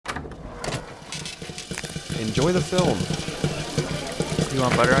enjoy the film. You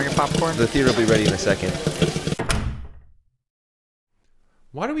want butter on your popcorn? The theater will be ready in a second.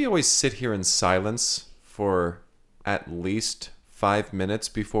 Why do we always sit here in silence for at least 5 minutes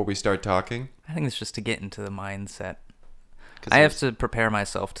before we start talking? I think it's just to get into the mindset. I have to prepare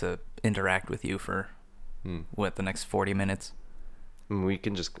myself to interact with you for, the next 40 minutes? We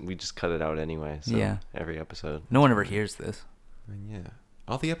just cut it out anyway. So Yeah. Every episode. No one ever hears this. Yeah.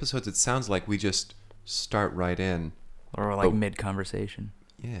 All the episodes, it sounds like we just start right in. Or like mid-conversation.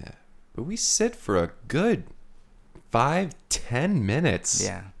 Yeah. But we sit for a good 5-10 minutes.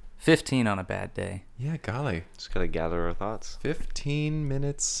 Yeah. 15 on a bad day. Yeah, golly. Just gotta gather our thoughts. 15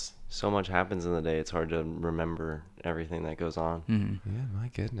 minutes. So much happens in the day, it's hard to remember everything that goes on. Mm-hmm. Yeah, my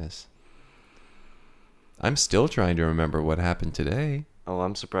goodness. I'm still trying to remember what happened today. Oh,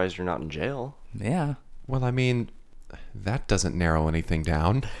 I'm surprised you're not in jail. Yeah. Well, I mean, that doesn't narrow anything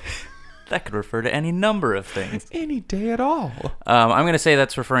down. That could refer to any number of things. Any day at all. I'm going to say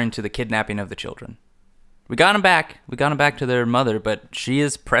that's referring to the kidnapping of the children. We got them back. We got them back to their mother, but she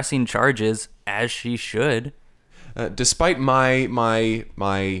is pressing charges as she should. Despite my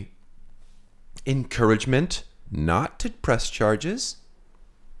encouragement not to press charges,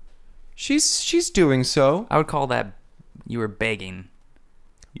 she's doing so. I would call that you were begging.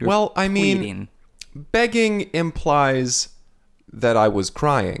 You were Well, I mean, pleading. begging implies that I was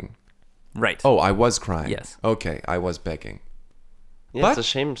crying. Right. Oh, I was crying. Yes. Okay, I was begging. Yeah, But- it's a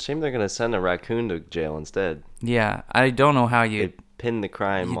shame they're gonna send a raccoon to jail instead. Yeah, I don't know how you... They pinned the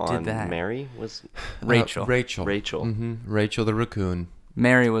crime You did on that. Mary. Was Rachel. Rachel. Rachel. Rachel the raccoon.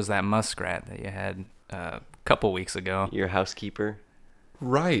 Mary was that muskrat that you had a couple weeks ago. Your housekeeper.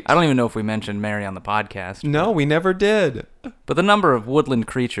 Right. I don't even know if we mentioned Mary on the podcast. No, we never did. But the number of woodland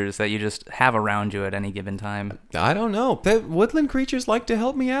creatures that you just have around you at any given time, I don't know. The woodland creatures like to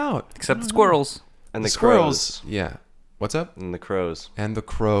help me out. except the squirrels. And the squirrels. crows. Yeah. What's up? And the crows. And the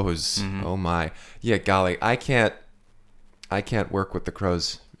crows. Mm-hmm. Oh my. Yeah, golly, I can't work with the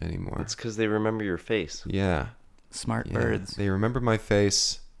crows anymore. It's because they remember your face. Yeah. Smart Yeah. birds. They remember my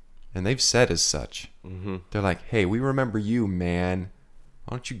face, and they've said as such. Mm-hmm. They're like, "Hey, we remember you, man.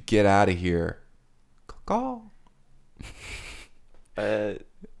 Why don't you get out of here?" Caw.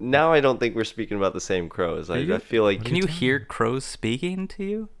 Now I don't think we're speaking about the same crows. I feel like Can you hear crows speaking to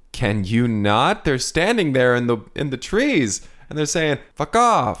you? Can you not? They're standing there in the trees, and they're saying, "Fuck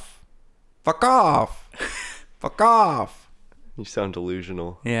off, fuck off, fuck off." you sound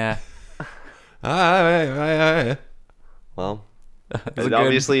delusional. Yeah. Well, It's a good-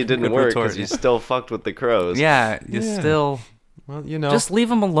 obviously it didn't good work retort, because you yeah. still fucked with the crows. Yeah, you Yeah. still... Well, you know, Just leave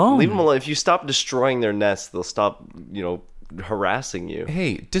them alone. Leave them alone. If you stop destroying their nests, they'll stop, harassing you.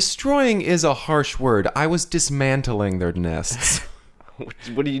 hey, destroying is a harsh word. I was dismantling their nests.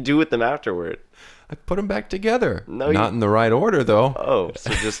 What do you do with them afterward? I put them back together. No, Not in the right order, though. Oh,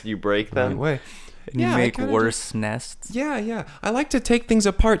 so just you break Right them? way. And you I make kinda worse nests. Yeah. I like to take things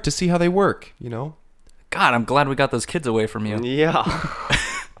apart to see how they work, you know? God, I'm glad we got those kids away from you. Yeah.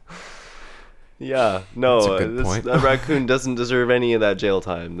 Yeah. No, That's a good point. that raccoon doesn't deserve any of that jail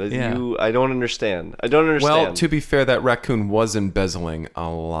time. Yeah. I don't understand. I don't understand. Well, to be fair, that raccoon was embezzling a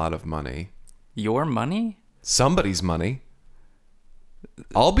lot of money. Your money? Somebody's money.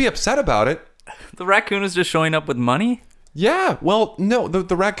 I'll be upset about it. The raccoon is just showing up with money? Yeah, well, no,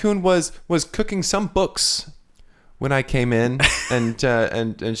 the raccoon was cooking some books when I came in,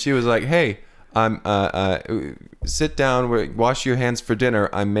 and she was like, "Hey, sit down, wash your hands for dinner.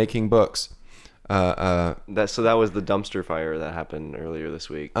 I'm making books." that was the dumpster fire that happened earlier this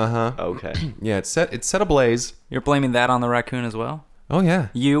week. Okay. Yeah, it set ablaze. You're blaming that on the raccoon as well? Oh yeah,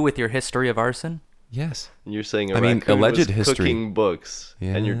 You with your history of arson? yes. You're saying I mean, raccoon alleged was history. cooking books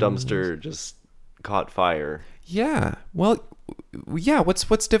and your Yes. dumpster just caught fire. Yeah. Well, yeah.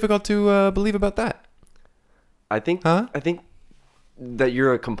 What's difficult to believe about that? I think Huh? that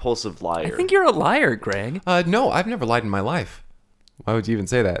you're a compulsive liar. I think you're a liar, Greg. No, I've never lied in my life. Why would you even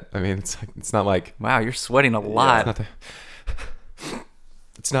say that? I mean, it's not like Wow, you're sweating a lot.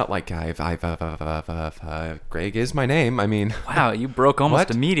 it's not like Greg is my name. I mean, Wow, you broke almost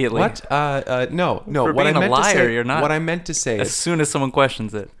what? immediately. What? No. For What I being a meant to liar, say, you're not. What I meant to say As is, soon as someone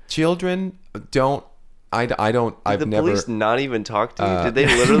questions it. children don't. I don't. Did I've the never. police not even talk to you? Did they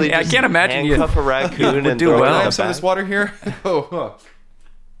literally Yeah, I just can't imagine you handcuff a raccoon would and do throw well. Can I it in have a some of bag? this water here? Oh.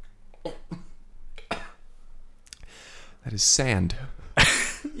 That is sand.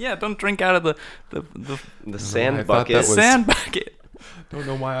 Yeah, don't drink out of the The I sand thought bucket. that was- sand bucket. Don't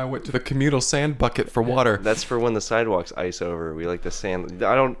know why I went to the communal sand bucket for water. That's for when the sidewalks ice over. We like the sand.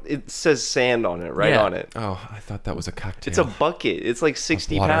 It says sand on it, right Yeah. on it. Oh, I thought that was a cocktail. It's a bucket. It's like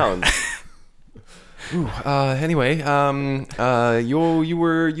 60 water. pounds. Anyway, you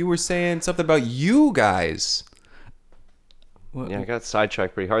were saying something about you guys. Yeah, I got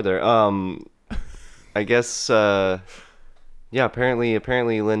sidetracked pretty hard there. I guess, yeah,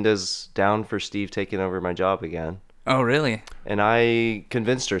 apparently Linda's down for Steve taking over my job again. Oh, really? And I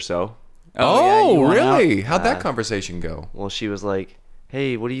convinced her so. Yeah, you want really? out? How'd that conversation go? Well, she was like,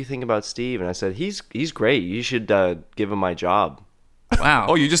 "Hey, what do you think about Steve?" And I said, "He's great. You should give him my job." Wow.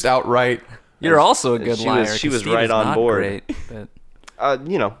 Oh, you just outright. You're also a good she liar. was- she 'cause was Steve right is on not board. Great, but...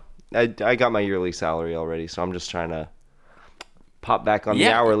 You know, I got my yearly salary already, so I'm just trying to pop back on the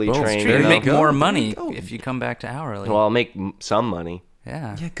Yeah, hourly boom, train. there You you make go, more there you money go. if you come back to hourly. Well, I'll make some money.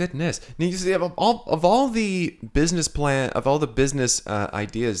 yeah. Yeah, goodness. Now, you see, of all the business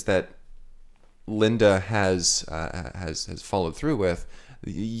ideas that Linda has followed through with,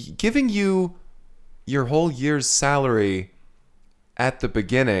 giving you your whole year's salary at the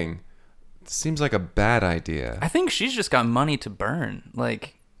beginning seems like a bad idea. I think she's just got money to burn.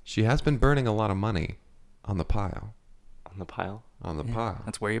 Like, She has been burning a lot of money on the pile. On the pile. On the pile.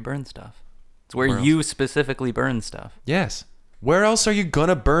 that's where you burn stuff. It's where Where else? you specifically burn stuff. Yes. Where else are you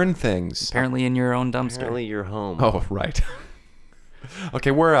gonna burn things? Apparently in your own dumpster. Apparently, you're home. Oh, right.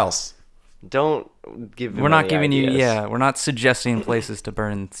 Okay, where else? Don't give. him We're not any giving ideas. we're not suggesting places to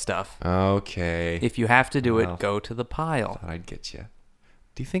burn stuff. Okay. If you have to do Well. it, go to the pile. Thought I'd get you.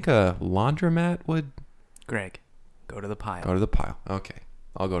 Do you think a laundromat would Greg, go to the pile. go to the pile? Okay,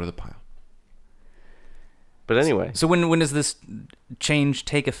 I'll go to the pile. But anyway, So when does this change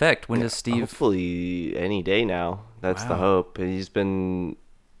take effect? When does Steve... hopefully any day now. That's the Wow. hope. He's been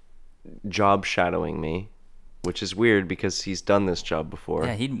job shadowing me, which is weird because he's done this job before.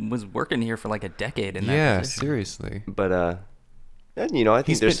 Yeah, he was working here for like a decade in that Yeah, position. seriously. But and, you know, I think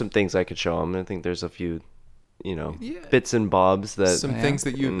He's there's been- some things I could show him. I think there's a few, you know, Yeah. bits and bobs that Some Yeah. things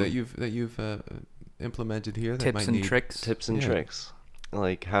that you've implemented here that Tips might and need tricks. tips and Yeah. tricks,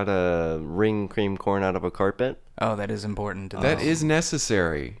 like how to wring cream corn out of a carpet, Oh, that is important. To That this. is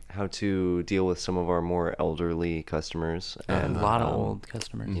necessary. how to deal with some of our more elderly customers, a and lot of old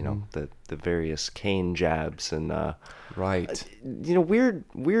customers. you know, the various cane jabs and Right. you know,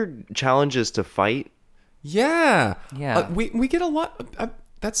 weird challenges to fight. Yeah. Yeah. We get a lot.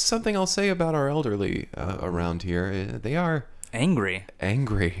 That's something I'll say about our elderly around here. They are Angry.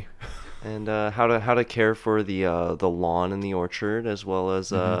 angry. And how to care for the lawn in the orchard, as well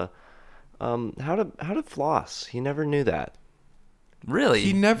as how to floss. He never knew that. Really?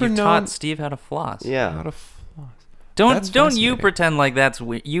 He never you known- taught Steve how to floss. Yeah. How to floss. That's Don't you fascinating. pretend like that's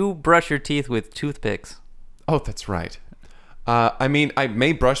weird. You brush your teeth with toothpicks. Oh, that's right. I mean, I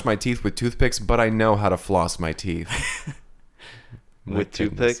may brush my teeth with toothpicks, but I know how to floss my teeth. My With goodness.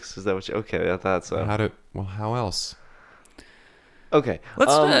 toothpicks? Is that what you... Okay, I thought so. How else? Okay.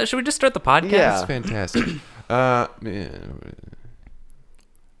 Let's. Should we just start the podcast? Yeah. That's fantastic.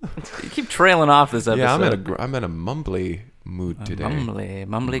 You keep trailing off this episode. Yeah, I'm in a mumbly mood today.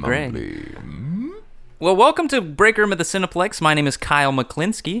 Mumbly Greg. Mumbly. Well, welcome to Break Room at the Cineplex. My name is Kyle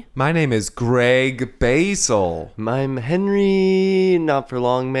McClinsky. My name is Greg Basil. I'm Henry, not for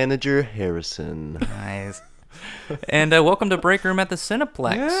long manager Harrison. Nice. And welcome to Break Room at the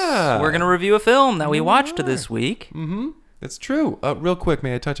Cineplex. Yeah. We're going to review a film that we watched this week. That's true. Real quick,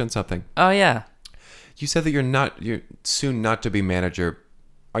 may I touch on something? Oh, yeah. You said that you're soon not to be manager.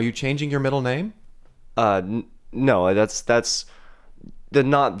 Are you changing your middle name? No, that's the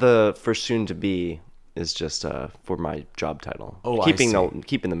not the for soon to be is just for my job title. Oh, I keeping see.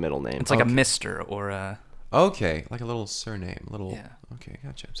 keeping the middle name. It's like a Mr. or a... Okay, like a little surname, Yeah. Okay,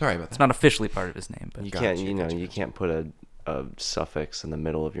 gotcha. Sorry about It's that. not officially part of his name, but... you Gotcha, can't gotcha, you can't put a suffix in the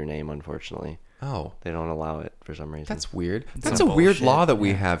middle of your name, unfortunately. Oh, They don't allow it for some reason. that's weird. That's a some weird bullshit, law that we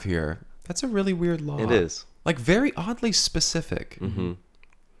yeah. have here. That's a really weird law. It is. Like very oddly specific. Mm-hmm.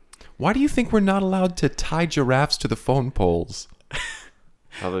 Why do you think we're not allowed to tie giraffes to the phone poles?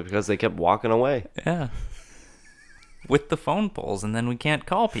 Probably because they kept walking away. Yeah. With the phone poles, and then we can't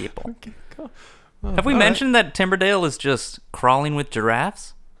call people. Have we all right. mentioned that Timberdale is just crawling with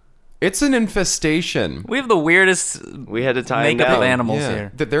giraffes? It's an infestation. We have the weirdest We had to tie them makeup of down. animals Yeah.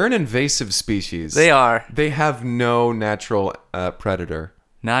 here. They're an invasive species. They are. They have no natural predator.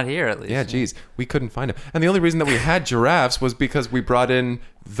 Not here, at least. Yeah, geez, we couldn't find them. And the only reason that we had giraffes was because we brought in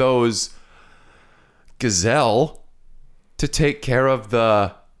those gazelle to take care of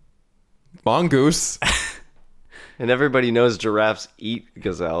the mongoose. And everybody knows giraffes eat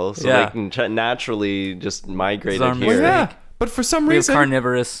gazelle, so Yeah. they can naturally just migrate It's our it mistake. here. Yeah, but for some We have reason,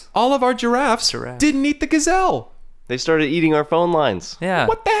 carnivorous. all of our giraffes didn't eat the gazelle. They started eating our phone lines. Yeah.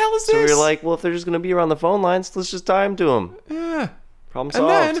 What the hell is So we this? were like, well, if they're just going to be around the phone lines, let's just tie them to them. Yeah. Problem And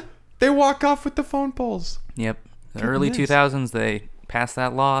solved. then They walk off with the phone poles. Yep. The early 2000s, they passed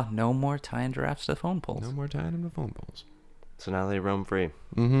that law. No more tying giraffes to phone poles. No more tying them to phone poles. So now they roam free.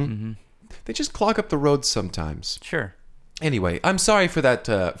 They just clog up the roads sometimes. Sure. Anyway, I'm sorry for that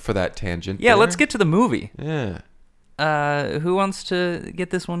tangent. Yeah, there. let's get to the movie. Yeah. Who wants to get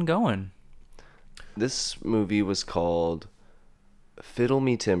this one going? This movie was called Fiddle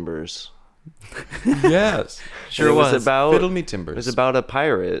Me Timbers. Yes. Sure And was. about Fiddle Me Timbers. It was about a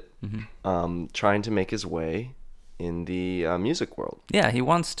pirate trying to make his way in the music world. Yeah,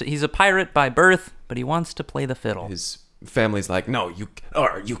 he's a pirate by birth, but he wants to play the fiddle. His family's like, no, you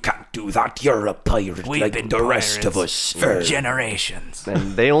can't do that. You're a pirate We've like been the rest of pirates us. for generations.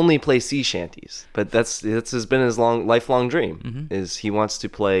 And they only play sea shanties, but that's has been his lifelong dream. Is he wants to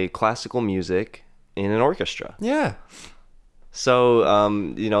play classical music in an orchestra. Yeah. So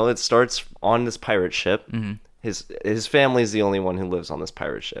it starts on this pirate ship. His family's the only one who lives on this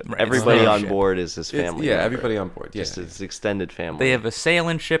pirate ship. Right, Everybody it's a on ship. board is his family. member. Everybody on board. Yeah. Just his extended family. They have a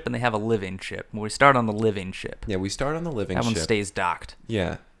sailing ship and they have a living ship. We start on the living ship. Yeah, we start on the living That ship. one stays docked.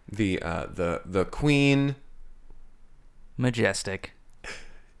 Yeah. The Queen Majestic.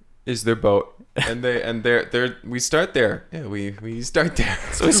 is their boat. And we start there. Yeah, we start there.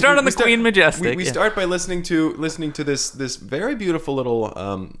 So we start on the Queen Majestic. We yeah. start by listening to this very beautiful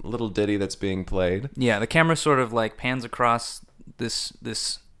little ditty that's being played. Yeah, the camera sort of like pans across this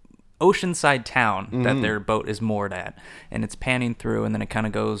oceanside town that their boat is moored at, and it's panning through, and then it kind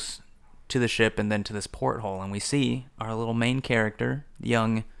of goes to the ship and then to this porthole, and we see our little main character,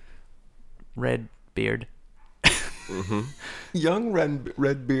 young Redbeard. Young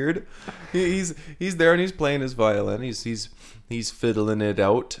Redbeard, he's there and he's playing his violin. He's fiddling it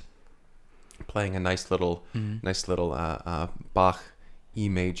out, playing a nice little Bach E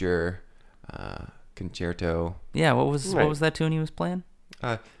major concerto. Yeah, what was that tune he was playing?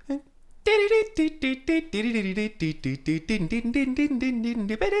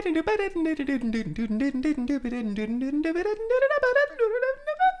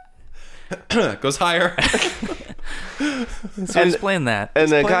 Goes higher. So he's playing that.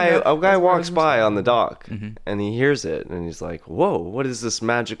 And a playing that. guy walks by on the dock, and he hears it, and he's like, "Whoa, what is this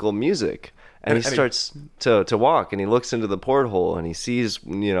magical music?" And he starts to walk, and he looks into the porthole, and he sees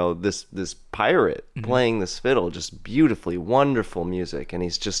this pirate playing this fiddle, just beautifully wonderful music, and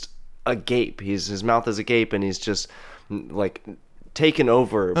he's just agape. His mouth is agape, and he's just like taken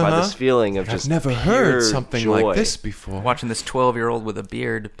over by this feeling of just I've never pure heard something joy. like this before. Watching this 12-year-old with a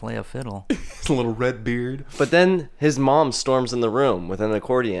beard play a fiddle. His little red beard. But then his mom storms in the room with an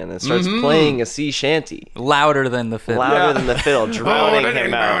accordion and starts playing a sea shanty. Louder than the fiddle. Louder than the fiddle, drowning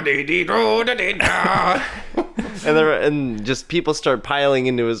him out. And just people start piling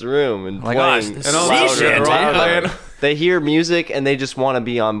into his room and Like, gosh, playing this And all sea louder shanty. and louder. louder. They hear music and they just want to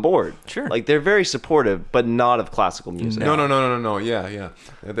be on board. Sure. Like they're very supportive, but not of classical music. No. Yeah.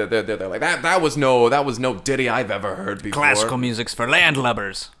 They're like that was no ditty I've ever heard before. Classical music's for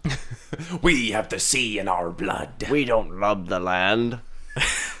landlubbers. We have the sea in our blood. We don't love the land.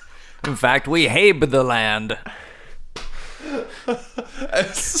 In fact, we habe the land.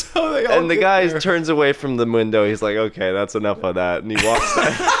 So they all And the get guy there. turns away from the window. He's like, "Okay, that's enough of that," and he walks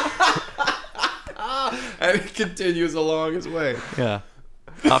back. and he continues along his way. Yeah.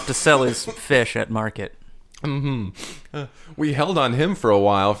 Off to sell his fish at market. We held on him for a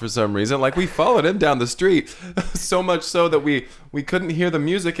while for some reason. Like we followed him down the street, so much so that we couldn't hear the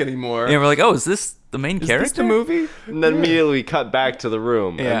music anymore. And we're like, oh, is this the main Is character? this the movie? And then immediately we cut back to the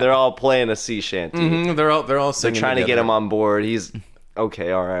room, Yeah. and they're all playing a sea shanty. They're all They're singing. trying to get together. him on board. He's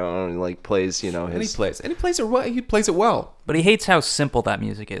okay, all right. And he like plays, And he his. plays. And he plays it well. He plays it well. But he hates how simple that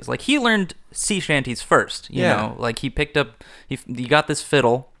music is. Like, he learned sea shanties first, you Yeah. know? Like, he picked up... He got this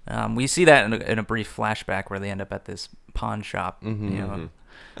fiddle. We see that in a brief flashback where they end up at this pawn shop, you know,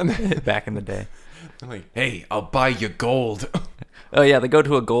 back in the day. I'm like, hey, I'll buy you gold. Oh, yeah, they go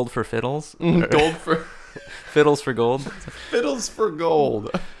to a gold for fiddles. Gold for Fiddles for gold. fiddles for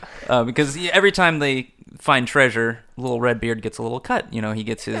gold. Because every time they find treasure, little Redbeard gets a little cut. You know, he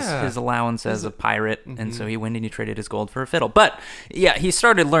gets his allowance as a pirate, and so he went and he traded his gold for a fiddle. But, yeah, he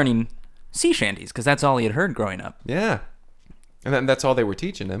started learning sea shanties because that's all he had heard growing up. Yeah. And then that's all they were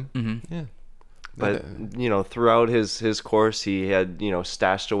teaching him. Mm-hmm. Yeah. But throughout his course, he had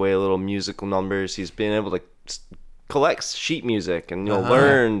stashed away little musical numbers. He's been able to collect sheet music and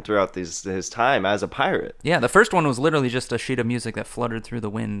learn throughout his time as a pirate. Yeah, the first one was literally just a sheet of music that fluttered through the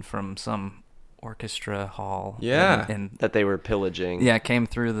wind from some orchestra hall. Yeah. and That they were pillaging. yeah, it came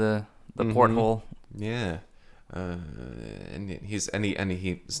through the porthole. Yeah. And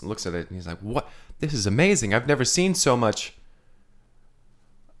he looks at it and he's like, "What? This is amazing. I've never seen so much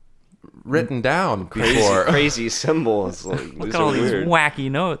written down crazy, before. crazy symbols. Like, Look these at all are these weird.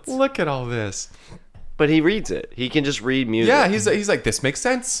 wacky notes. Look at all this. But he reads it. He can just read music. Yeah, he's like, this makes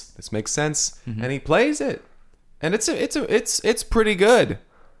sense. This makes sense, and he plays it, and it's pretty good.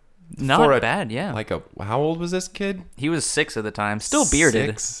 Not For bad, yeah. Like how old was this kid? He was 6 at the time, still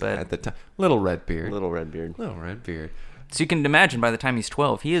bearded, 6 but at the time. Little red beard. Little red beard. Little red beard. so you can imagine by the time he's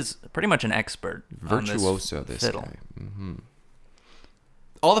 12, he is pretty much an expert. on Virtuoso, this fiddle. guy.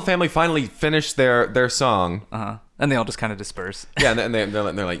 All the family finally finished their song. And they all just kind of disperse. Yeah, and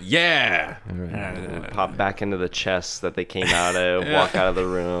they're like, yeah. Pop back into the chest that they came out of. Walk out of the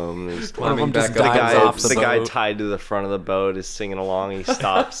room. One of them just The dives guy, off the guy boat. tied to the front of the boat is singing along. He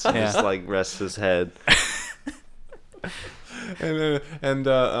stops and just like rests his head. and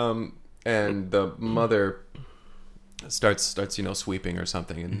the mother starts sweeping or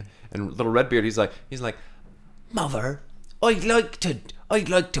something, and little Redbeard he's like, Mother, I'd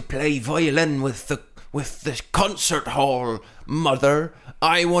like to play violin with the concert hall. Mother,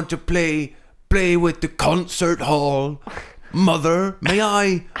 I want to play with the concert hall. Mother, may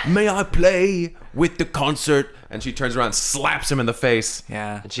I play with the concert? And she turns around and slaps him in the face.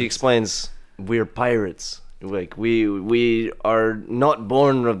 Yeah. And she explains, "We're pirates. Like we are not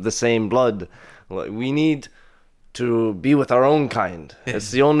born of the same blood. Like, we need to be with our own kind.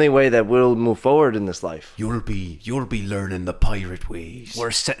 It's the only way that we'll move forward in this life." You'll be learning the pirate ways.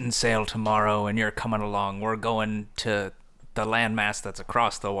 We're setting sail tomorrow and you're coming along. We're going to the landmass that's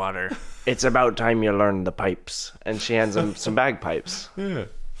across the water. It's about time you learn the pipes. And she hands him some bagpipes. Yeah.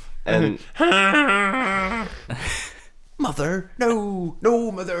 And Mother, no,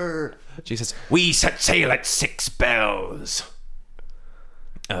 mother. She says, we set sail at 6 bells.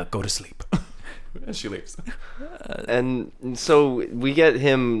 Go to sleep. And she leaves. and so we get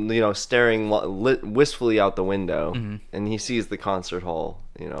him, staring wistfully out the window, and he sees the concert hall.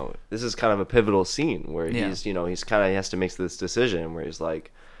 This is kind of a pivotal scene where he has to make this decision where he's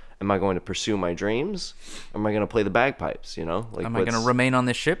like, am I going to pursue my dreams? Or am I going to play the bagpipes? Am I going to remain on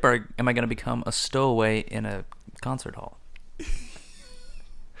this ship, or am I going to become a stowaway in a concert hall?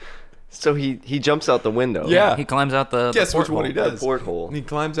 So he jumps out the window. Yeah. He climbs out the Guess which one porthole. he does. The porthole. He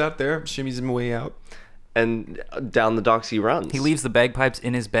climbs out there, shimmies him way out. And down the docks he runs. He leaves the bagpipes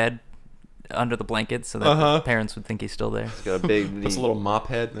in his bed under the blankets so that the parents would think he's still there. He's got a big... Puts a little mop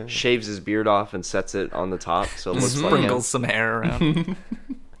head there. shaves his beard off and sets it on the top so it looks like him. Sprinkles some hair around.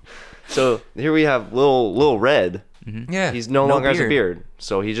 So here we have Lil Red. Yeah. He's no No longer has a beard. beard,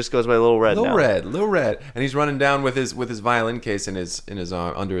 so he just goes by Lil Red now. Lil Red, and he's running down with his violin case in his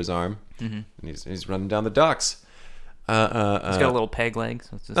arm, under his arm, and he's running down the docks. He's got a little peg leg.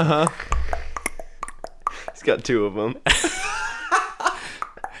 So it's just He's got 2 of them.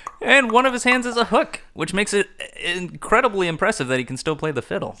 And one of his hands is a hook, which makes it incredibly impressive that he can still play the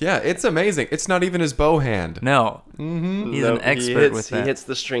fiddle. Yeah, it's amazing. It's not even his bow hand. No. He's an expert with that. He hits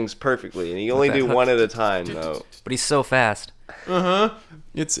the strings perfectly, and he only that do hook. one at a time, though. But he's so fast.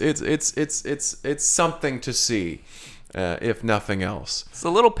 It's something to see, if nothing else. It's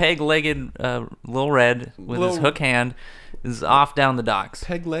a little peg-legged Lil Red with his hook hand is off down the docks.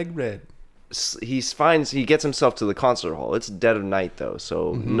 Peg leg Red. He gets himself to the concert hall. It's dead of night, though,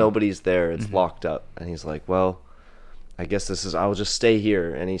 so nobody's there. It's locked up. And he's like, well, I guess I'll just stay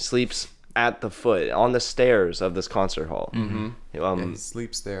here. And he sleeps at the foot, on the stairs of this concert hall. He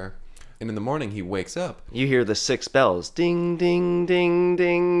sleeps there. And in the morning, he wakes up. You hear the 6 bells. Ding, ding, ding,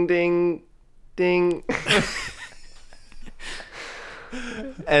 ding, ding, ding.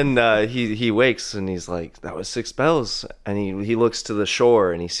 And he wakes and he's like, that was 6 bells. And he looks to the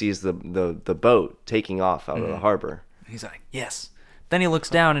shore and he sees the boat taking off out of the harbor. He's like, yes. Then he looks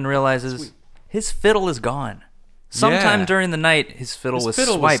down and realizes his fiddle is gone. Sometime Yeah. during the night, his fiddle was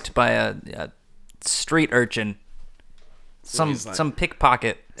swiped by a street urchin. Some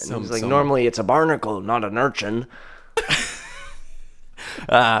pickpocket. And he's like, normally it's a barnacle, not an urchin.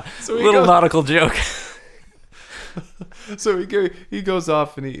 Little nautical joke. So he goes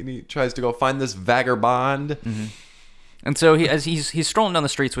off and he tries to go find this vagabond. And so as he's strolling down the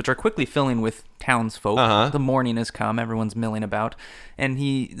streets, which are quickly filling with townsfolk. The morning has come. Everyone's milling about, and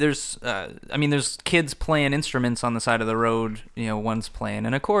there's kids playing instruments on the side of the road. One's playing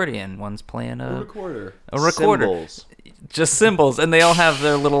an accordion, one's playing a recorder, Cymbals. just cymbals, and they all have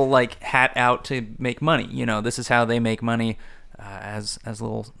their little hat out to make money. This is how they make money as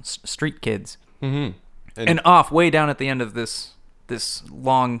little street kids. And off way down at the end of this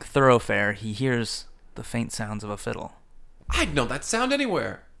long thoroughfare, he hears the faint sounds of a fiddle. I'd know that sound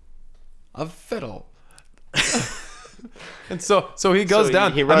anywhere. A fiddle. And so he goes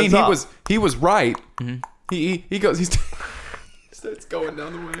down. he runs off. He was right. He goes. He starts going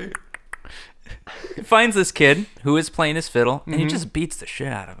down the way. He finds this kid who is playing his fiddle, and he just beats the shit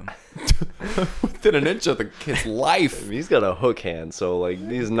out of him. Within an inch of the kid's life. He's got a hook hand, so like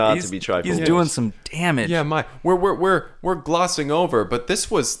he's not to be trifled He's with. doing some damage. Yeah, we're glossing over, but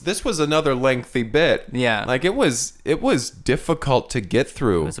this was another lengthy bit. Yeah. Like it was difficult to get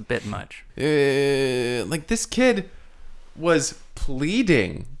through. It was a bit much. Like this kid was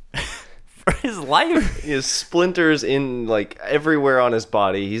pleading. For his life. He has splinters in like everywhere on his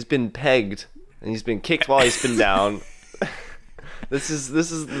body. He's been pegged and he's been kicked while he's been down. This is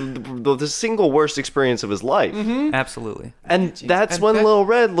the single worst experience of his life. Mm-hmm. Absolutely. And that's And when that- Lil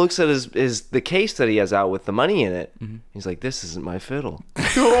Red looks at his the case that he has out with the money in it. He's like, "This isn't my fiddle."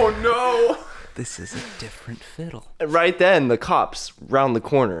 Oh no! This is a different fiddle. Right then, the cops round the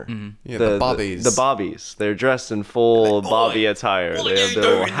corner. Yeah, the bobbies. The bobbies. They're dressed in full bobby attire. They have their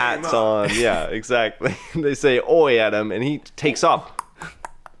little hats on. Yeah, exactly. They say "Oi" at him, and he takes off.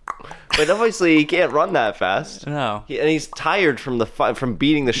 But obviously, he can't run that fast. No. And he's tired from from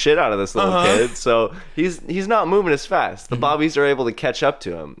beating the shit out of this little kid, so he's not moving as fast. The bobbies are able to catch up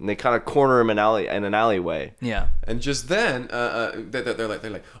to him, and they kind of corner him in an alleyway. Yeah. And just then, they're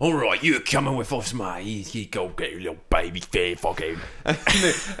like, "All right, you're coming with us, mate. You go get your little baby fair, fucking."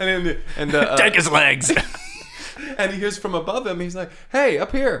 And Take his legs. and he hears from above him. He's like, "Hey,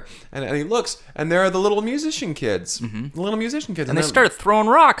 up here!" And he looks, and there are the little musician kids. The little musician kids, And they start throwing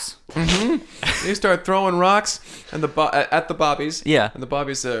rocks. They start throwing rocks and at the bobbies. Yeah. And the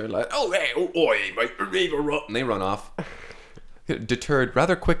bobbies are like, "Oh, hey, oi, mate, and they run off, deterred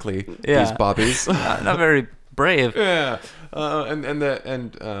rather quickly. Yeah. These bobbies. Not very brave. Yeah. And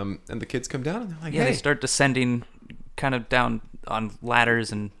the kids come down and they're like, Yeah, "Hey." they start descending kind of down on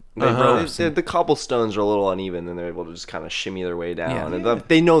ladders and Uh-huh. ropes. The cobblestones are a little uneven, and they're able to just kind of shimmy their way down. Yeah. And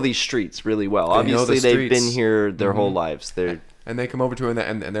they know these streets really well. They know the Obviously, they've been streets. here their whole lives. They're And they come over to him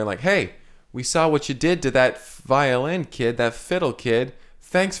and they're like, "Hey, we saw what you did to that violin kid, that fiddle kid.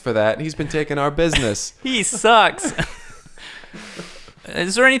 Thanks for that. He's been taking our business." He sucks.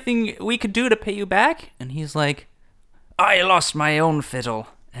 Is there anything we could do to pay you back? And he's like, I lost my own fiddle,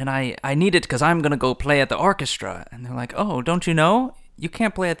 and I need it because I'm going to go play at the orchestra. And they're like, oh, don't you know? You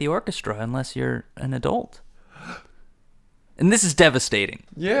can't play at the orchestra unless you're an adult. And this is devastating.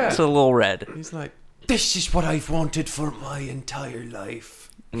 Yeah. So Lil Red. He's like, "This is what I've wanted for my entire life."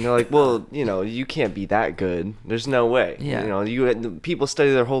 And they're like, well, you can't be that good. There's no way. Yeah. People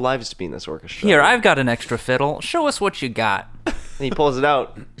study their whole lives to be in this orchestra. Here, I've got an extra fiddle. Show us what you got. And he pulls it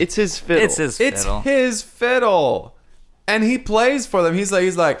out. It's his fiddle. It's his It's fiddle. his fiddle. And he plays for them. He's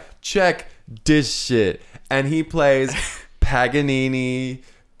like, "Check this shit." And he plays Paganini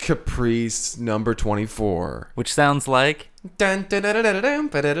Caprice number 24. Which sounds like... By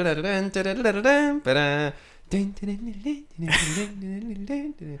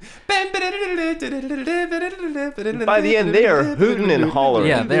By the end, they are hooting and hollering.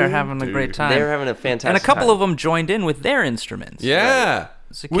 Yeah, they're having a great time. They're having a fantastic And a couple time. of them joined in with their instruments. Yeah.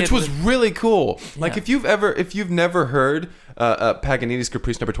 It's a kid Which was with- really cool. Like Yeah. if you've never heard Paganini's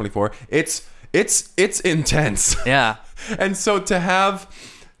Caprice number 24, it's intense. Yeah. And so to have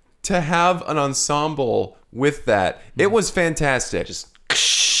an ensemble with that, it was fantastic. Just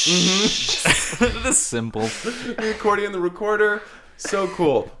The cymbal. the accordion, the recorder, so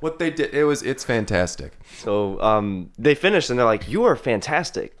cool. What they did, it's fantastic. So they finish and they're like, "You are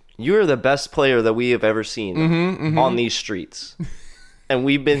fantastic. You are the best player that we have ever seen on these streets, and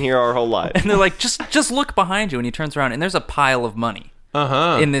we've been here our whole life." And they're like, just look behind you. And he turns around and there's a pile of money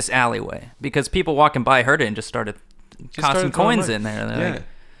in this alleyway because people walking by heard it and just started tossing started throwing coins money. in there. And they're Yeah. like,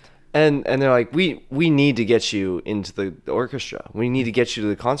 And they're like, we need to get you into the orchestra. We need to get you to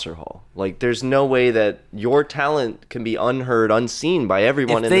the concert hall. Like, there's no way that your talent can be unheard, unseen by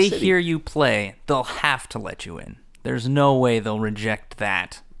everyone if in the they city. hear you play, they'll have to let you in. There's no way they'll reject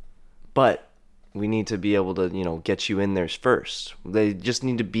that. But we need to be able to, get you in there first. They just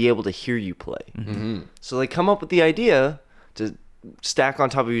need to be able to hear you play. Mm-hmm. So they come up with the idea to stack on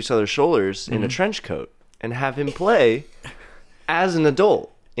top of each other's shoulders in a trench coat and have him play as an adult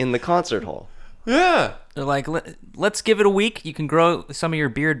in the concert hall. Yeah. They're like, let's give it a week. You can grow some of your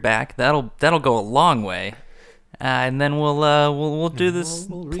beard back. That'll go a long way. And then we'll do this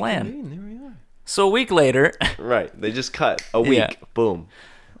We'll plan. reconvene. There we are. So a week later, Right. They just cut a week. Yeah. Boom.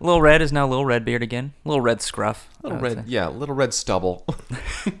 Lil Red is now Lil Redbeard again. Lil Red Scruff. Little I would red, say. yeah, little red stubble.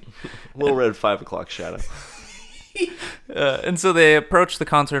 Little red 5 o'clock shadow. And so they approach the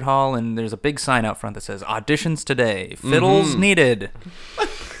concert hall, and there's a big sign out front that says, auditions today, fiddles needed.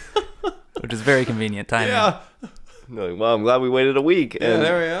 Which is very convenient timing. Yeah. They're like, well, I'm glad we waited a week. Yeah, And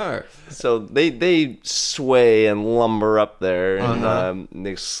there we are. so they sway and lumber up there, and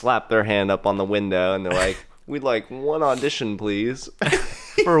they slap their hand up on the window, and they're like, "We'd like one audition, please."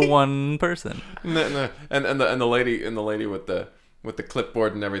 For one person. No. And the lady with the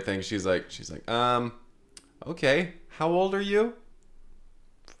clipboard and everything, she's like, okay, how old are you?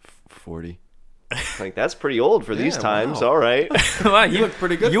 40. Like, that's pretty old for these Yeah, times. wow. All right. Wow, You look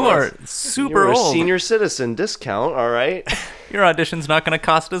pretty good You for are us. super You're a old. senior citizen discount. All right. Your audition's not going to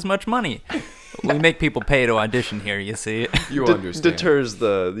cost as much money. We make people pay to audition here, you see. You understand. Deters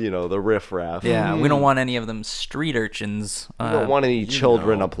the the riffraff. Yeah, we don't want any of them street urchins. You don't want any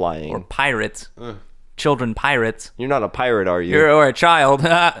children know. applying. Or pirates. Children pirates. You're not a pirate, are you? Or a child.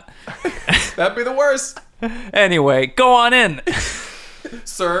 That'd be the worst, Anyway, go on in.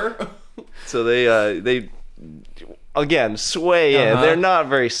 sir. So they again sway in. They're not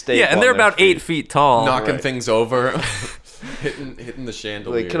very stable. Yeah, and they're on their about feet. 8 feet tall. Knocking Right. things over, hitting the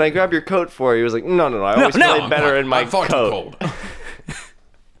chandelier. Like, can I grab your coat for you? He was like, no. I always play better in my I'm far too coat. cold.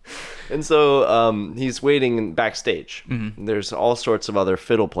 And so he's waiting backstage. Mm-hmm. There's all sorts of other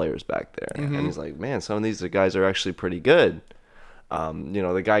fiddle players back there, and he's like, man, some of these guys are actually pretty good.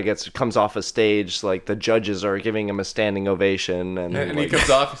 The guy comes off a stage, like the judges are giving him a standing ovation, and And he like, comes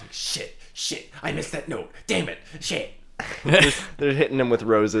off. He's like, shit, I missed that note. Damn it, shit. they're hitting him with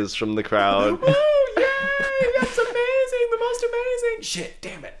roses from the crowd. Oh, yay, that's amazing, the most amazing. Shit,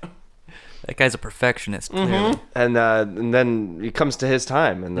 damn it. That guy's a perfectionist, clearly. And then it comes to his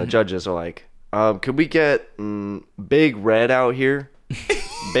time, and the judges are like, could we get Big Red out here?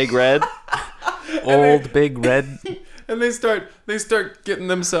 Big Red? Old, big, red. And they start getting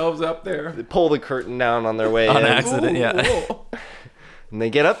themselves up there. They pull the curtain down on their way On in. accident. Yeah. Whoa. And they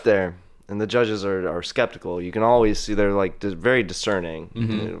get up there, and the judges are skeptical. You can always see they're like very discerning,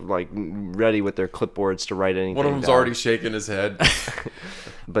 They're, like ready with their clipboards to write anything One of them's down. already shaking his head.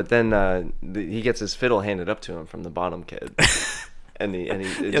 But then he gets his fiddle handed up to him from the bottom kid, and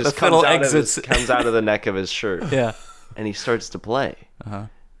it the just fiddle comes exits. out of the neck of his shirt, Yeah. and he starts to play. Uh-huh.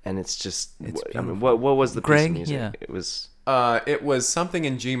 And it's just, It's I mean, what was the piece Greg? of music? Yeah. It was It was something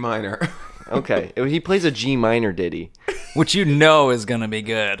in G minor. okay. He plays a G minor ditty. Which you know is going to be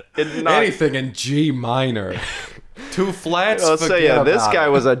good. Anything in G minor. Two flats. I'll say forget this about guy it.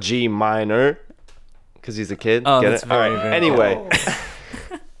 was a G minor because he's a kid. Oh, Get that's it? very, All right. very Anyway,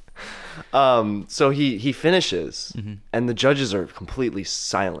 so he finishes, and the judges are completely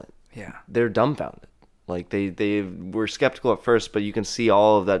silent. Yeah. They're dumbfounded. Like they were skeptical at first, but you can see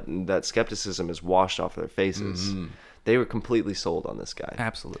all of that skepticism is washed off their faces. They were completely sold on this guy.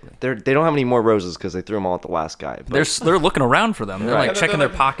 Absolutely. They don't have any more roses because they threw them all at the last guy. But, They're looking around for them. They're Right. like checking their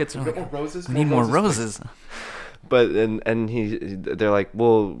pockets. More roses. We need more roses. but they're like,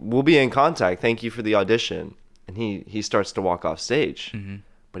 well, we'll be in contact. Thank you for the audition. And he starts to walk off stage,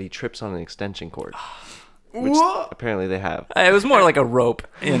 but he trips on an extension cord, which Whoa. apparently they have. It was more like a rope,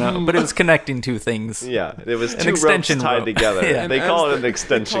 but it was connecting two things. Yeah, it was An two ropes extension tied rope. together. Yeah. They And call as it an they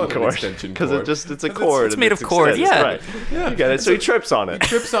extension call it an cord extension because cord. it's a It's cord. made and of cord, extends. yeah. Right. You get it. So he trips on it.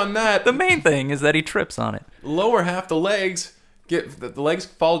 Trips on that. The main thing is that he trips on it. Lower half the legs the legs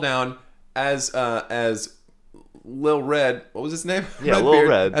fall down as Lil Red. What was his name? Yeah, Lil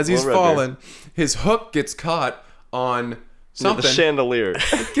Red. As he's Lil Redbeard. falling, his hook gets caught on something. The chandelier.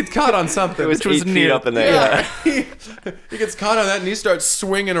 Gets caught on something. It was Which was 8 feet near- up in the air. Yeah. He gets caught on that and he starts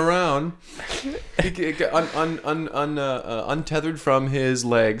swinging around. He get untethered from his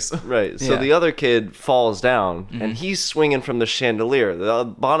legs. Right. So Yeah. the other kid falls down, and he's swinging from the chandelier. The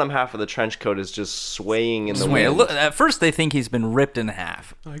bottom half of the trench coat is just swaying in the Wait, wind. look, at first they think he's been ripped in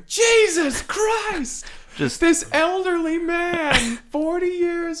half. Like, Jesus Christ! Just This elderly man, 40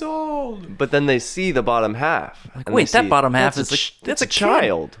 years old. But then they see the bottom half. and wait, they that bottom half that's is that's a a kid."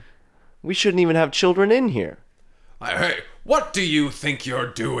 child. We shouldn't even have children in here. Hey, what do you think you're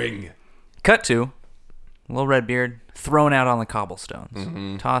doing? cut to Lil Redbeard thrown out on the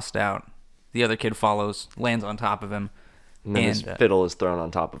cobblestones, tossed out. The other kid follows, lands on top of him, And then his fiddle is thrown on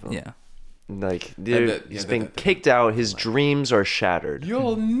top of him. yeah. Like he's yeah, been kicked out. His dreams are shattered.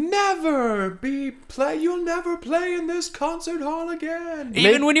 You'll never You'll never play in this concert hall again.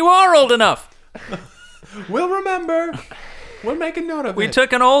 Even when you are old enough. We'll remember. We'll make a note of We it.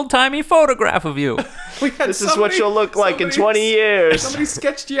 took an old-timey photograph of you. We had This is what you'll look like in 20 years. Somebody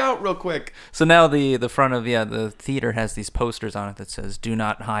sketched you out real quick. So now the front of the theater has these posters on it that says "Do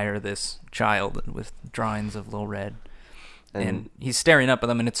not hire this child" with drawings of Lil Red. And he's staring up at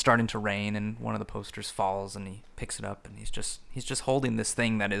them, and it's starting to rain. And one of the posters falls, and he picks it up, and he's just holding this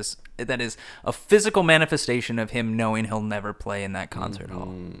thing that is a physical manifestation of him knowing he'll never play in that concert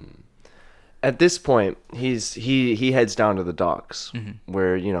hall. At this point, he heads down to the docks,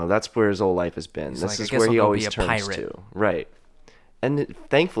 where that's where his whole life has been. This like, I is guess where I'll he go always be a turns pirate. to, right? And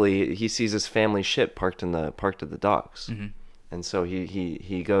thankfully, he sees his family ship parked at the docks, and so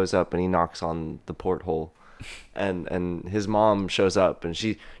he goes up and he knocks on the porthole, and his mom shows up and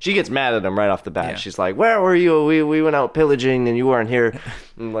she gets mad at him right off the bat. Yeah. She's like, "Where were you? We went out pillaging and you weren't here,"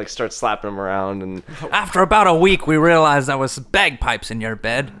 and like starts slapping him around and. After about a week, we realized there was bagpipes in your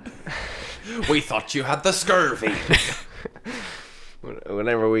bed. We thought you had the scurvy.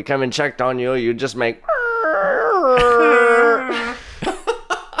 Whenever we come and checked on you, you just make.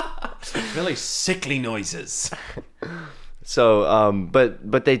 Really sickly noises. So,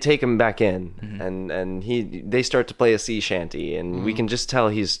 but they take him back in, and they start to play a sea shanty, and we can just tell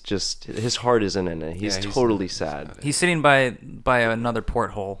his heart isn't in it. He's totally sad. He's sitting by another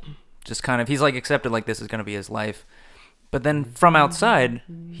porthole, just kind of. He's like accepted like this is gonna be his life. But then from outside,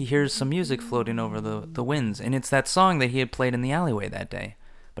 he hears some music floating over the winds, and it's that song that he had played in the alleyway that day,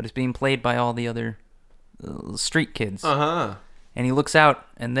 but it's being played by all the other street kids. Uh-huh. And he looks out,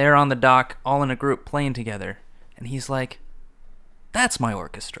 and they're on the dock, all in a group, playing together. And he's like, "That's my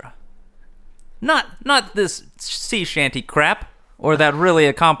orchestra. Not this sea shanty crap, or that really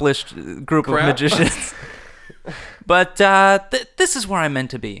accomplished group of magicians. But this is where I'm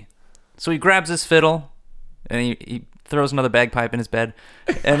meant to be." So he grabs his fiddle, and he throws another bagpipe in his bed,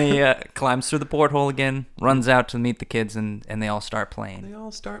 and he climbs through the porthole again, runs out to meet the kids, and they all start playing. They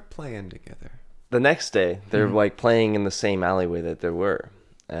all start playing together. The next day, they're like playing in the same alleyway that they were,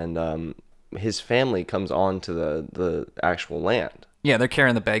 and his family comes on to the actual land. Yeah, they're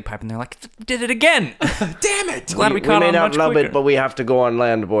carrying the bagpipe, and they're like, "Did it again! Damn it! Glad we We caught may on not much love quicker." it, but we have to go on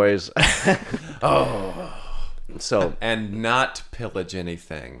land, boys. Oh. So And not pillage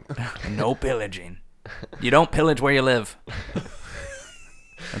anything. No pillaging. You don't pillage where you live.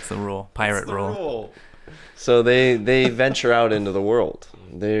 That's the rule. Pirate rule. So they venture out into the world.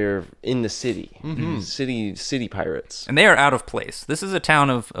 They're in the city. City pirates. And they are out of place. This is a town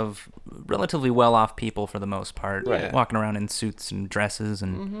of relatively well-off people for the most part, Right. walking around in suits and dresses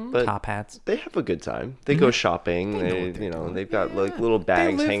and But top hats. They have a good time. They go shopping. They've got like little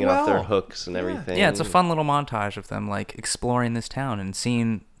bags live hanging off their well. hooks and everything. Yeah, it's a fun little montage of them like exploring this town and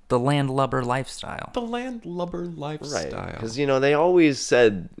seeing the landlubber lifestyle. The landlubber Right, lifestyle. because they always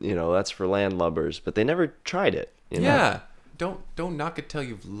said that's for landlubbers, but they never tried it. you know? Yeah. Don't knock it till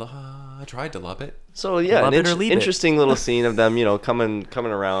you've tried to love it. So yeah, Love an it or leave it. interesting little scene of them, coming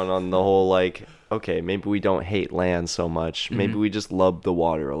around on the whole like, okay, maybe we don't hate land so much. Maybe we just love the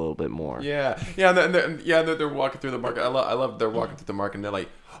water a little bit more. Yeah. They're walking through the market. I love they're walking through the market and they're like,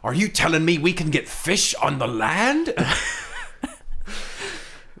 "Are you telling me we can get fish on the land?"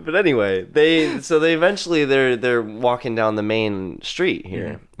 But anyway, they're walking down the main street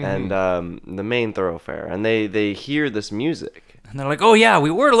here and the main thoroughfare, and they hear this music. And they're like, "Oh yeah, we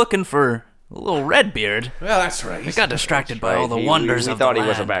were looking for a little Redbeard. Well, that's right. We got distracted by all the Right, wonders we of the thought land." he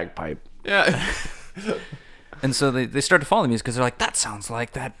was a bagpipe. Yeah. And so they start to follow the music because they're like, "That sounds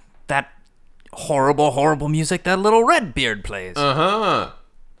like that horrible music that little Redbeard plays." Uh-huh.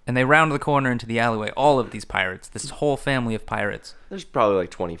 And they round the corner into the alleyway. All of these pirates, this whole family of pirates. There's probably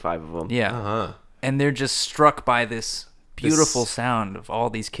like 25 of them. Yeah. Uh-huh. And they're just struck by this beautiful sound of all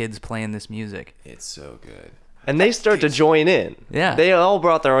these kids playing this music. It's so good. And they start to join in. Yeah. They all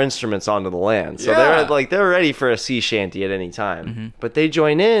brought their instruments onto the land. So Yeah. they're ready for a sea shanty at any time. But they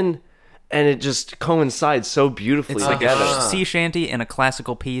join in and it just coincides so beautifully It's like together. a sea shanty and a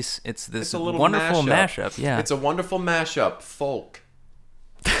classical piece. It's this It's a little wonderful mashup. Yeah. It's a wonderful mashup. Folk.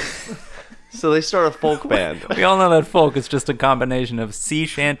 So they start a folk band. We all know that folk is just a combination of sea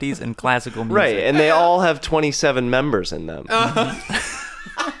shanties and classical music. Right, and they all have 27 members in them.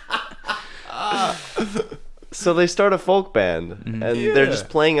 So they start a folk band, and they're just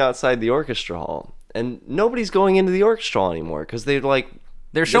playing outside the orchestra hall. And nobody's going into the orchestra hall anymore, because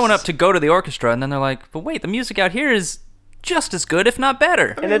They're showing up to go to the orchestra, and then they're like, "But wait, the music out here is just as good, if not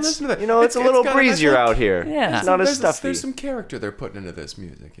better." And it's, listen to that. it's a little got- breezier out here. Yeah. It's not as there's, stuffy. There's some character they're putting into this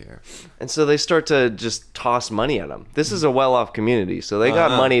music here. And so they start to just toss money at them. This is a well-off community, so they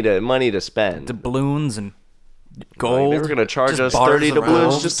got money to spend. Doubloons and Like, gold. they were going to charge just us bars 30 of doubloons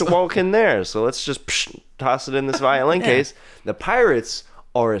gold. just to walk in there. So let's just toss it in this violin case. The pirates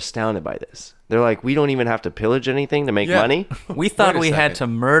are astounded by this. They're like, we don't even have to pillage anything to make Yeah. money. We thought Wait a we had to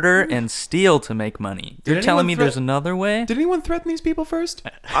second. murder and steal to make money. You're anyone telling me threat- there's another way? Did anyone threaten these people first?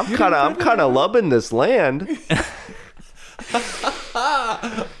 I'm kind of loving this land.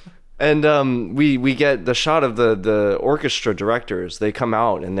 And we get the shot of the orchestra directors. They come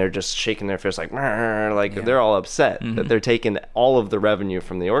out and they're just shaking their fists like, "Meh," like they're all upset that they're taking all of the revenue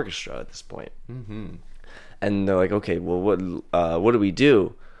from the orchestra at this point. And they're like, okay, well, what do we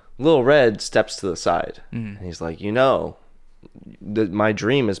do? Little Red steps to the side and he's like, my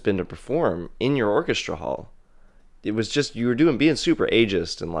dream has been to perform in your orchestra hall. It was just you were being super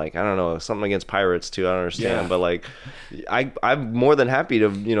ageist and like, I don't know, something against pirates too. I don't understand, but like, I'm more than happy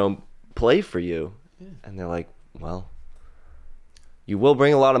to play for you. And they're like, well, you will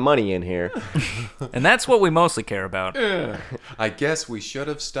bring a lot of money in here. And that's what we mostly care about. I guess we should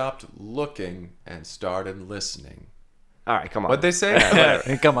have stopped looking and started listening. All right, come on. What'd they say?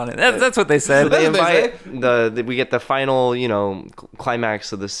 Come on. That's what they said. They That's what they invite we get the final,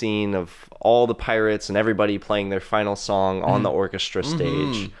 climax of the scene of all the pirates and everybody playing their final song on the orchestra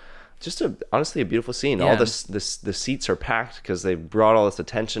stage. Just honestly a beautiful scene. Yeah. All the seats are packed because they brought all this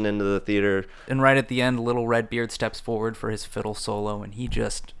attention into the theater. And right at the end, Little Redbeard steps forward for his fiddle solo, and he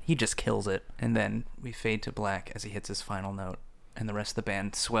just kills it. And then we fade to black as he hits his final note, and the rest of the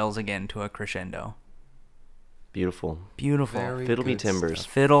band swells again to a crescendo. Beautiful. Very Fiddle Me good Timbers.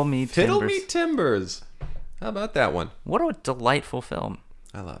 stuff. Fiddle Me Timbers. Fiddle Me Timbers. How about that one? What a delightful film.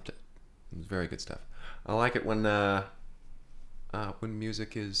 I loved it. It was very good stuff. I like it when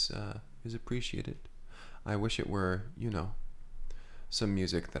music is appreciated. I wish it were, some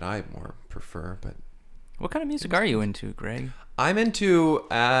music that I more prefer, but What kind of music are you into, Greg? I'm into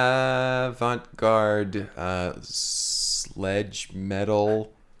avant-garde sledge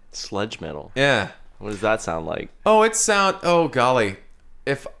metal. Sludge metal. Yeah. What does that sound like? Oh golly.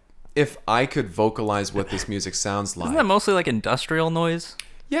 If I could vocalize what this music sounds like. Isn't that mostly like industrial noise?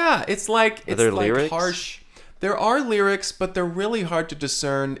 Yeah, it's like there lyrics? harsh. There are lyrics, but they're really hard to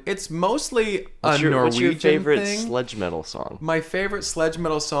discern. It's mostly What's Norwegian your favorite thing. sludge metal song? My favorite sledge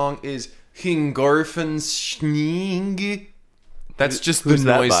metal song is Hingorfen Schning. That's just the Who's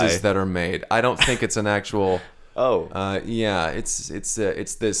that noises by? that are made. I don't think it's an actual. Oh.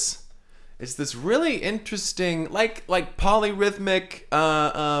 It's this really interesting, like polyrhythmic.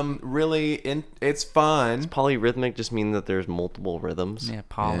 It's fun. Polyrhythmic just mean that there's multiple rhythms. Yeah,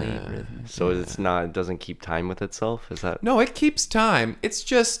 polyrhythmic. So it doesn't keep time with itself. Is that No, it keeps time. It's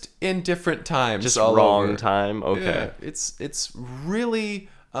just in different times. just all wrong over. time? Okay. Yeah, it's really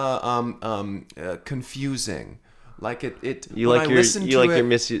confusing. Like You when like I your listen you to like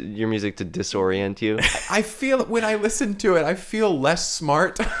it, your music to disorient you. I feel when I listen to it, I feel less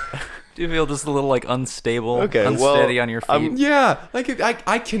smart. Do you feel just a little like unstable, Okay, unsteady well, on your feet? Yeah, like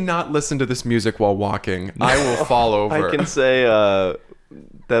I cannot listen to this music while walking. I will fall over. I can say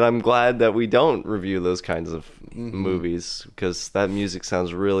that I'm glad that we don't review those kinds of movies because that music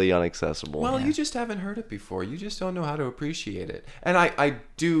sounds really inaccessible. Well, you just haven't heard it before. You just don't know how to appreciate it. And I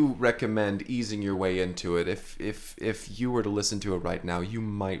do recommend easing your way into it. If you were to listen to it right now, you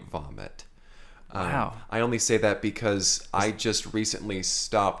might vomit. Wow. I only say that because I just recently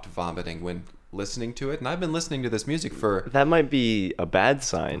stopped vomiting when listening to it, and I've been listening to this music for that might be a bad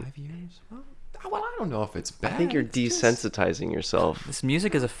sign. 5 years. Well, I don't know if it's bad. I think you're It's just- desensitizing yourself. This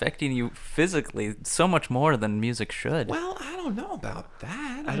music is affecting you physically so much more than music should. Well, I don't know about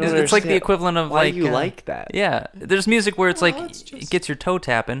that. I don't It's like the understand. equivalent of Why like do you like that? Yeah, there's music where it's Well, like it's it just- gets your toe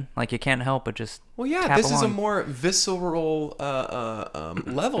tapping, like you can't help but just Well, yeah, tap this is a along. more visceral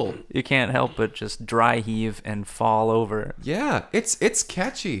level. You can't help but just dry heave and fall over. Yeah, it's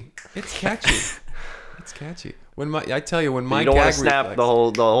catchy. It's catchy. It's catchy. When I tell you when my You don't want gag to snap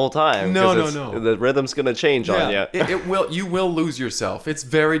reflex- the whole time. No, 'cause no, no. The rhythm's gonna change on you. it will. You will lose yourself. It's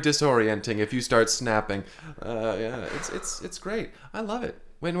very disorienting if you start snapping. Yeah, it's great. I love it.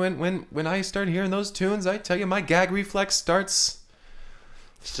 When I start hearing those tunes, I tell you, my gag reflex starts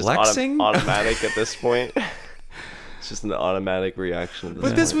It's just flexing. automatic at this point. It's just an automatic reaction.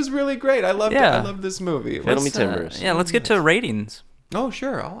 But this was really great. I loved it. Yeah. I love this movie. Fiddle Me Let's, Timbers. yeah, let's get to ratings. Oh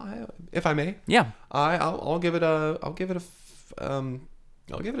sure, if I may. Yeah. I'll give it a 7.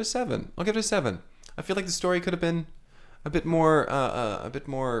 I'll give it a 7. I feel like the story could have been a bit more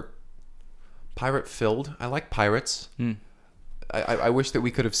pirate filled. I like pirates. I wish that we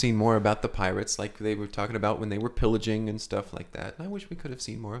could have seen more about the pirates, like they were talking about when they were pillaging and stuff like that. And I wish we could have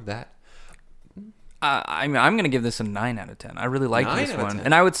seen more of that. I'm going to give this a 9 out of 10. I really liked 9 this out of one. 10.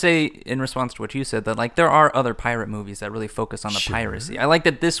 And I would say, in response to what you said, that like there are other pirate movies that really focus on the Sure. piracy. I like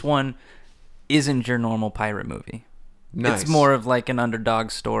that this one isn't your normal pirate movie. Nice. It's more of like an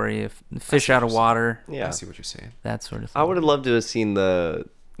underdog story, of fish out of water, Yeah. I see what you're saying. that sort of thing. I would have loved to have seen the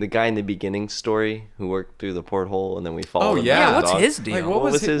guy in the beginning story who worked through the porthole and then we followed Oh, him. yeah. down Yeah, the what's dog. his deal? Like, what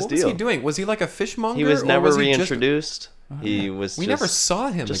was his he deal? doing? Was he like a fishmonger? He was or never he just- reintroduced. He was We just, never saw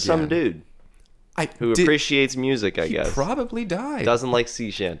him just again. some dude I who did- appreciates music, I He guess. probably died. Doesn't like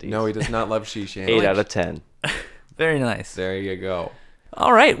sea shanties. No, he does not love she shanty. 8 out of 10. Very nice. There you go.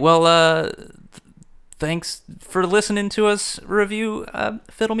 All right. Well, thanks for listening to us review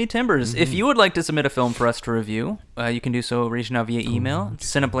Fiddle Me Timbers. If you would like to submit a film for us to review, you can do so reaching out via email,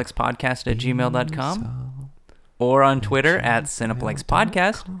 cineplexpodcast@gmail.com, or on Twitter at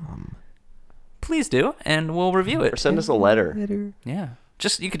cineplexpodcast. Please do, and we'll review Or it. send us a letter. Yeah.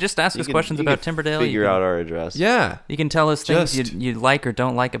 You could just ask us You questions can about Timberdale. Figure you can, out our address. Yeah. You can tell us things Just- you like or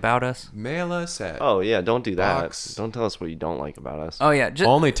don't like about us. Mail us at Oh, yeah, don't do that. Box. Don't tell us what you don't like about us. Oh yeah, just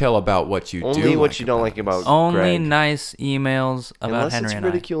only tell about what you Only do. what you don't like us. about only Greg. nice emails about Unless Henry it's and I.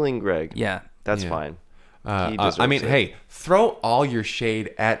 ridiculing Greg. Yeah. That's Yeah. fine. He I deserves mean, it. hey, throw all your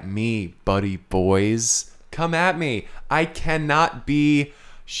shade at me, buddy boys. Come at me. I cannot be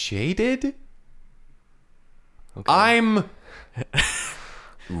shaded. I'm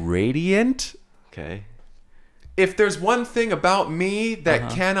radiant. Okay. If there's one thing about me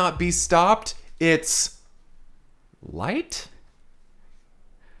that cannot be stopped, it's light.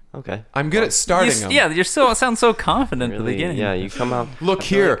 Okay. I'm good at starting them. Yeah, sound so confident at the Really, beginning. yeah, you come out. Look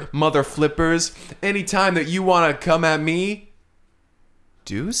here, mother flippers. Anytime that you want to come at me,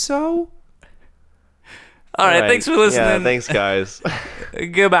 do so. All right, thanks for listening. Yeah, thanks, guys.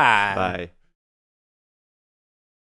 Goodbye. Bye.